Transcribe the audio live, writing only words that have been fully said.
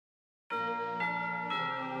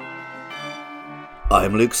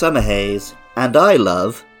I'm Luke Summerhays, and I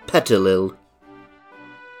love Petilil.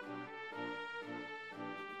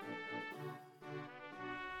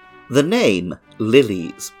 The name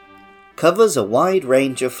lilies covers a wide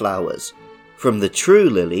range of flowers, from the true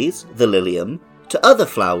lilies, the lilium, to other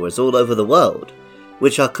flowers all over the world,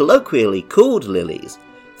 which are colloquially called lilies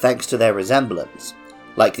thanks to their resemblance,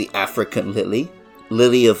 like the African lily,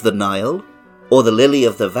 lily of the Nile, or the lily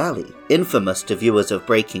of the valley, infamous to viewers of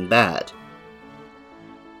Breaking Bad.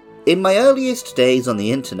 In my earliest days on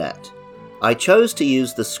the internet, I chose to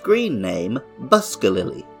use the screen name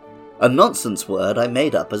buskalily, a nonsense word I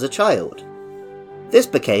made up as a child. This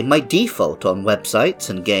became my default on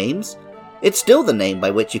websites and games. It's still the name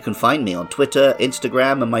by which you can find me on Twitter,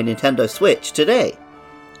 Instagram, and my Nintendo Switch today.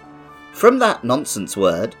 From that nonsense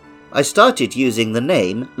word, I started using the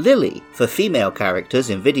name Lily for female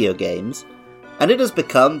characters in video games, and it has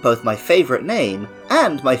become both my favourite name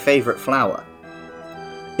and my favourite flower.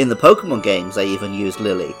 In the Pokemon games I even used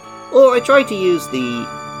Lily, or I tried to use the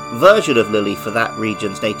version of Lily for that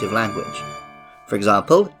region's native language. For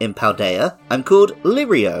example, in Paldea, I'm called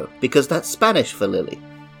Lirio because that's Spanish for lily.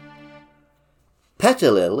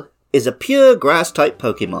 Petilil is a pure grass-type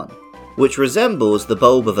Pokemon, which resembles the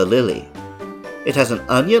bulb of a lily. It has an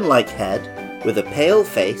onion-like head, with a pale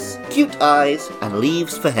face, cute eyes, and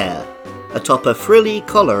leaves for hair, atop a frilly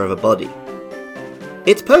collar of a body.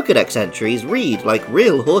 Its Pokédex entries read like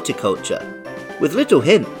real horticulture, with little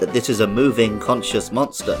hint that this is a moving, conscious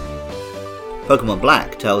monster. Pokemon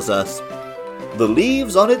Black tells us, "The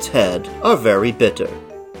leaves on its head are very bitter.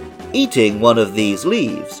 Eating one of these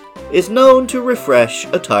leaves is known to refresh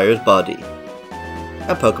a tired body."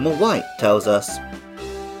 And Pokemon White tells us,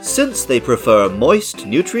 "Since they prefer moist,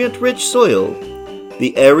 nutrient-rich soil,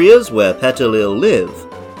 the areas where Petilil live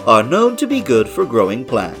are known to be good for growing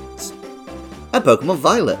plants." And Pokemon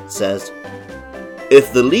Violet says,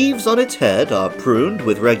 "If the leaves on its head are pruned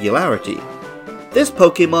with regularity, this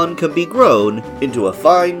Pokemon can be grown into a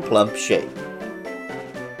fine plump shape."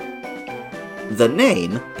 The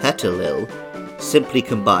name Petilil simply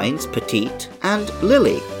combines petite and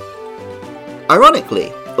lily.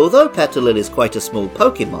 Ironically, although Petilil is quite a small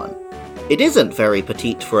Pokemon, it isn't very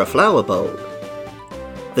petite for a flower bulb.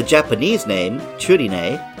 The Japanese name,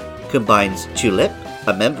 Churine, combines tulip,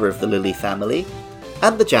 a member of the lily family,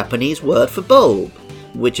 and the Japanese word for bulb,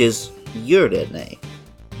 which is urine.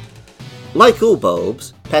 Like all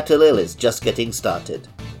bulbs, Petilil is just getting started.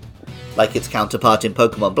 Like its counterpart in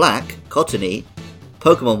Pokemon Black, Cottony,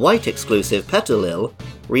 Pokemon White exclusive Petilil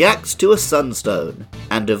reacts to a sunstone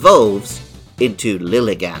and evolves into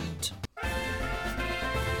Lilligant.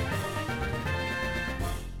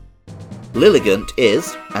 Lilligant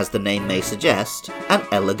is, as the name may suggest, an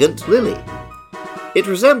elegant lily. It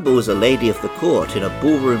resembles a lady of the court in a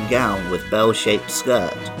ballroom gown with bell-shaped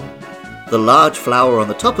skirt. The large flower on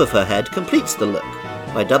the top of her head completes the look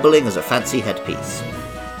by doubling as a fancy headpiece.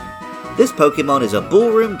 This Pokemon is a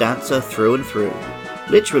ballroom dancer through and through,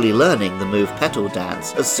 literally learning the move Petal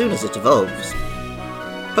Dance as soon as it evolves.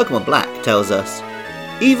 Pokemon Black tells us,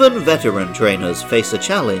 "Even veteran trainers face a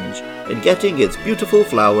challenge in getting its beautiful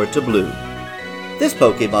flower to bloom. This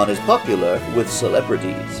Pokemon is popular with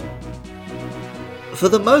celebrities." For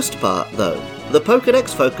the most part, though, the Pokédex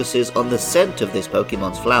focuses on the scent of this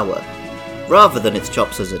Pokemon's flower, rather than its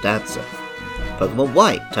chops as a dancer. Pokemon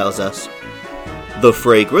White tells us, "The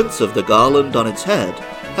fragrance of the garland on its head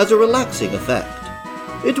has a relaxing effect.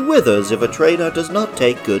 It withers if a trainer does not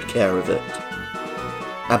take good care of it."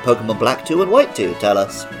 And Pokemon Black 2 and White 2 tell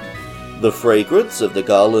us, "The fragrance of the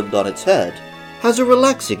garland on its head has a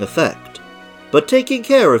relaxing effect, but taking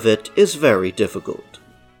care of it is very difficult."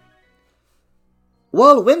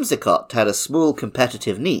 While Whimsicott had a small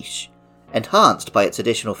competitive niche, enhanced by its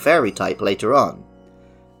additional fairy type later on,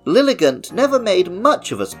 Lilligant never made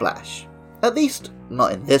much of a splash, at least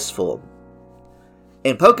not in this form.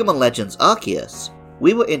 In Pokemon Legends Arceus,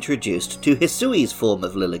 we were introduced to Hisui's form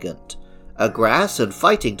of Lilligant, a grass and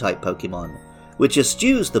fighting type Pokemon, which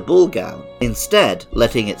eschews the ball gown, instead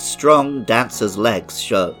letting its strong dancer's legs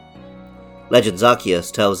show. Legends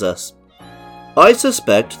Arceus tells us, "I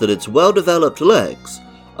suspect that its well-developed legs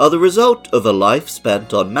are the result of a life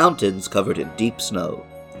spent on mountains covered in deep snow.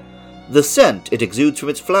 The scent it exudes from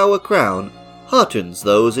its flower crown heartens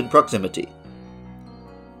those in proximity."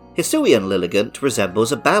 Hisuian Lilligant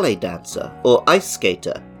resembles a ballet dancer or ice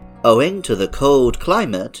skater, owing to the cold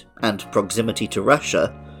climate and proximity to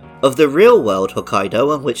Russia of the real-world Hokkaido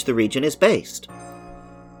on which the region is based.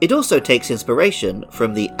 It also takes inspiration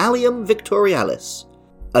from the Allium victorialis,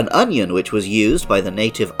 an onion which was used by the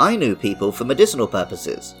native Ainu people for medicinal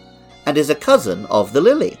purposes, and is a cousin of the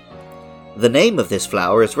lily. The name of this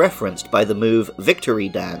flower is referenced by the move Victory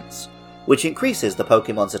Dance, which increases the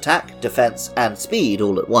Pokemon's attack, defense, and speed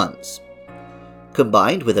all at once.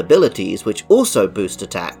 Combined with abilities which also boost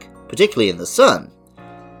attack, particularly in the sun,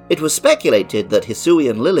 it was speculated that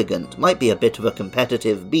Hisuian Lilligant might be a bit of a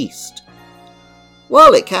competitive beast.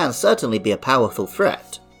 While it can certainly be a powerful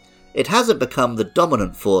threat, it hasn't become the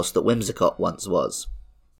dominant force that Whimsicott once was.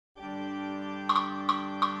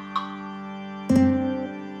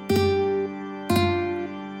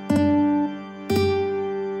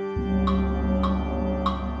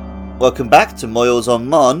 Welcome back to Moyles on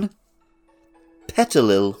Mon.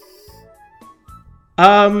 Petilil.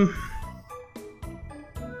 I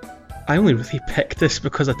only really picked this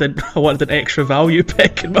because I wanted an extra value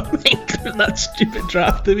pick in my mind for that stupid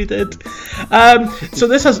draft that we did. So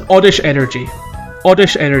this has oddish energy.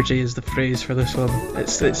 Oddish energy is the phrase for this one.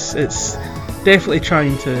 It's definitely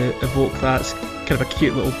trying to evoke that. It's kind of a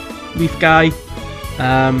cute little leaf guy.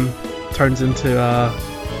 Turns into a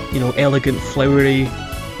elegant flowery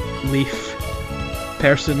leaf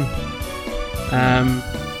person. And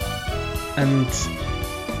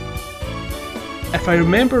if I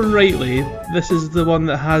remember rightly, this is the one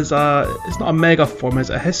that has it's not a mega form,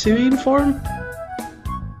 is it a Hisuian form?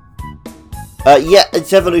 Yeah,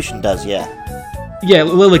 its evolution does, yeah. Yeah,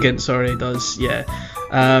 Lilligant, sorry, does, yeah.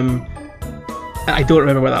 I don't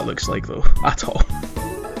remember what that looks like, though, at all.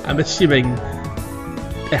 I'm assuming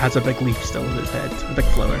it has a big leaf still in its head, a big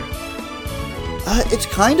flower. It's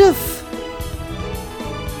kind of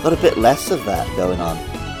got a bit less of that going on.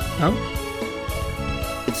 Oh?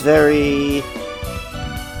 It's very... I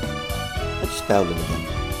just spelled it again.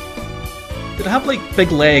 Did it have, like,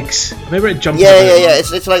 big legs? I remember it jumped. Yeah.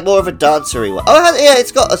 It's like more of a dancery one. Oh,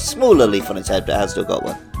 it's got a smaller leaf on its head, but it has still got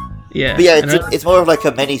one. Yeah. But yeah, it's more of like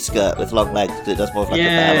a mini skirt with long legs. It does more of like a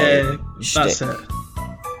ballet shtick. That's it.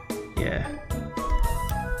 Yeah.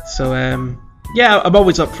 So, yeah, I'm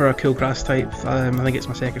always up for a cool grass type. I think it's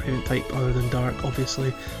my second favourite type, other than dark,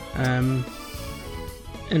 obviously. And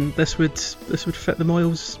this would fit the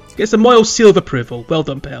Moyles. It's the Moyles seal of approval. Well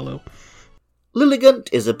done, Pello. Lilligant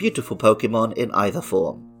is a beautiful Pokemon in either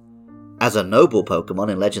form. As a noble Pokemon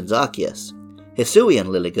in Legends Arceus, Hisuian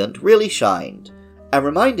Lilligant really shined, and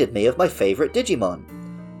reminded me of my favourite Digimon,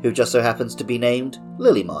 who just so happens to be named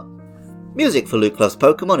Lilymon. Music for Luke Loves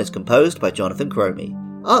Pokemon is composed by Jonathan Cromie.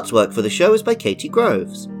 Artwork for the show is by Katie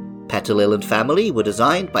Groves. Petilil and Family were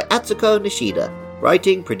designed by Atsuko Nishida.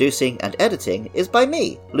 Writing, producing, and editing is by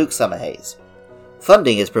me, Luke Summerhays.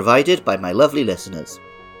 Funding is provided by my lovely listeners.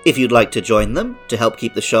 If you'd like to join them to help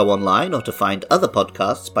keep the show online or to find other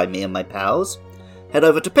podcasts by me and my pals, head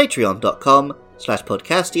over to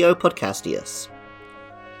patreon.com/podcastiopodcastius.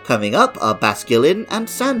 Coming up are Basculin and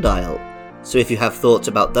Sandile, so if you have thoughts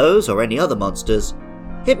about those or any other monsters,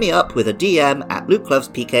 hit me up with a DM at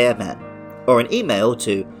LukeLovesPKMN, or an email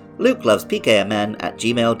to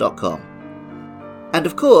lukelovespkmn@gmail.com. And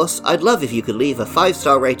of course, I'd love if you could leave a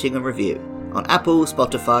 5-star rating and review on Apple,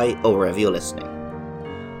 Spotify, or wherever you're listening.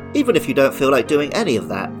 Even if you don't feel like doing any of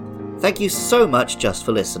that, thank you so much just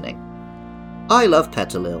for listening. I love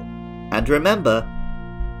Petilil, and remember,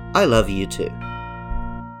 I love you too.